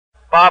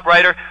Bob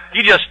Ryder,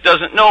 he just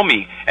doesn't know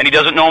me, and he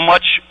doesn't know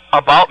much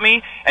about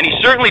me, and he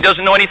certainly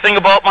doesn't know anything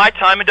about my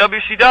time in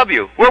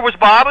WCW. Where was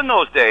Bob in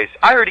those days?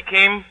 I heard he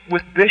came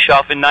with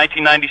Bischoff in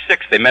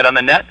 1996. They met on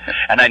the net,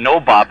 and I know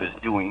Bob is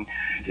doing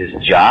his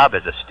job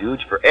as a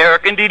stooge for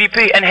Eric and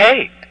DDP. And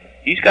hey,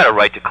 he's got a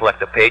right to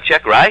collect a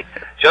paycheck, right?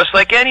 Just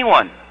like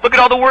anyone. Look at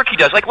all the work he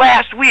does. Like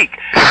last week,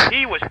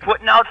 he was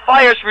putting out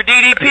fires for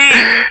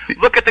DDP.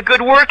 Look at the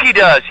good work he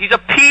does. He's a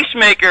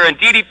peacemaker, and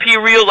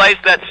DDP realized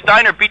that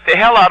Steiner beat the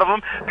hell out of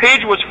him.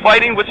 Page was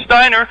fighting with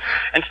Steiner,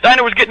 and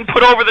Steiner was getting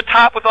put over the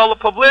top with all the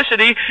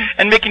publicity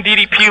and making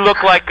DDP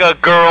look like a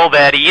girl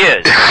that he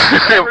is.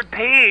 I heard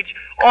Page,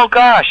 oh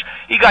gosh,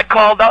 he got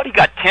called out. He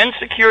got 10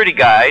 security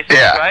guys,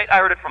 right? I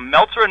heard it from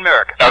Meltzer and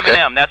Merrick. Okay.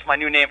 M&M, that's my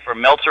new name for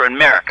Meltzer and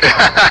Merrick.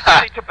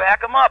 To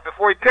back him up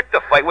before he picked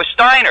the fight with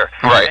Steiner.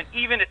 Right. And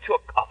even it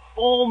took a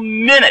full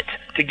minute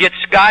to get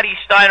Scotty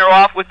Steiner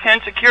off with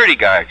 10 security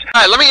guards.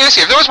 All right, let me ask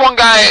you, if there was one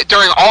guy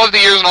during all of the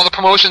years and all the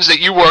promotions that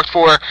you worked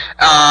for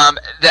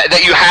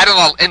that you had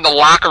in the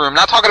locker room,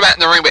 not talking about in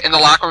the ring, but in the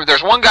locker room,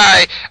 there's one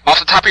guy off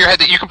the top of your head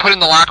that you can put in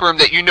the locker room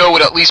that you know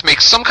would at least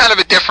make some kind of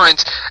a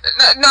difference,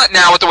 not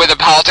now with the way the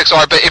politics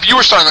are, but if you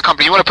were starting the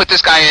company, you want to put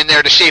this guy in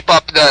there to shape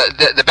up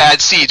the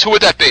bad seeds, who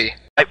would that be?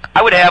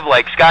 I would have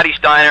like Scotty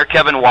Steiner,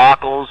 Kevin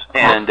Wacholz,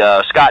 and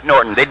Scott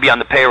Norton. They'd be on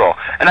the payroll.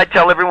 And I'd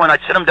tell everyone,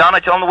 I'd sit them down,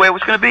 I'd tell them the way it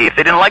was going to be. If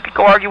they didn't like it,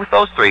 go argue with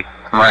those three.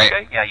 Right.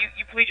 Okay? Yeah,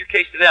 you plead your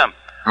case to them.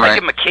 Right. I'd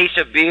give them a case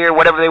of beer,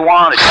 whatever they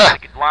wanted.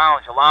 They could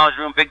lounge, a lounge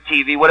room, big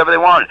TV, whatever they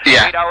wanted.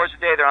 Yeah. 8 hours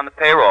a day, they're on the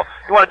payroll.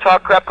 You want to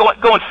talk crap, go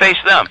and face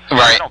them.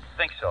 Right. I don't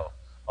think so.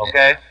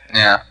 Okay?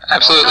 Yeah,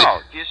 absolutely.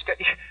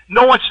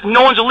 No,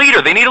 no one's a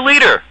leader. They need a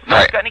leader. No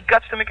one's Right. got any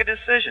guts to make a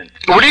decision.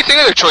 What do you think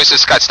of their choice of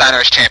Scott Steiner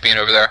as champion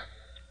over there?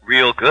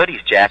 Real good.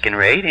 He's jacking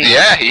ratings.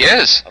 Yeah, he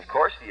is. Of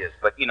course he is.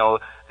 But,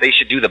 they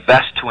should do the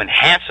best to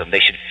enhance him. They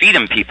should feed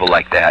him people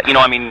like that. They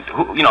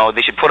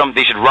should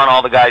they should run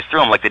all the guys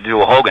through him like they do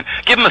a Hogan.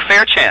 Give him a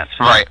fair chance.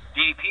 Right.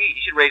 DDP,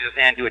 he should raise his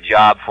hand, do a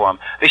job for him.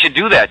 They should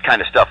do that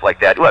kind of stuff like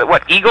that.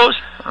 What egos?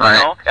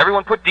 Right.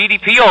 Everyone put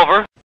DDP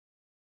over.